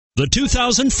The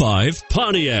 2005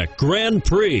 Pontiac Grand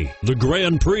Prix. The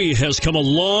Grand Prix has come a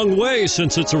long way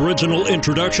since its original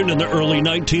introduction in the early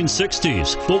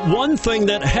 1960s. But one thing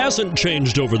that hasn't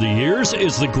changed over the years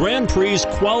is the Grand Prix's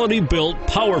quality-built,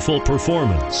 powerful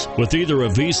performance. With either a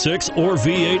V6 or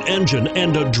V8 engine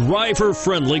and a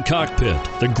driver-friendly cockpit,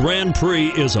 the Grand Prix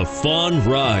is a fun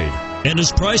ride and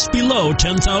is priced below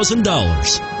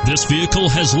 $10,000. This vehicle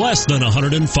has less than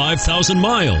 105,000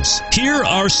 miles. Here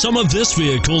are some of this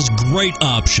vehicle's great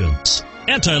options: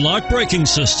 anti-lock braking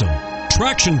system,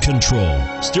 traction control,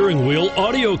 steering wheel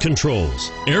audio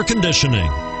controls, air conditioning,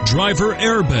 driver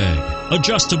airbag,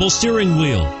 adjustable steering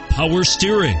wheel, power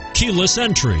steering, keyless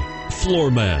entry, floor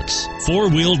mats,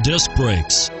 four-wheel disc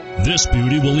brakes. This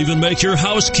beauty will even make your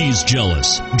house keys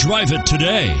jealous. Drive it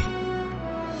today.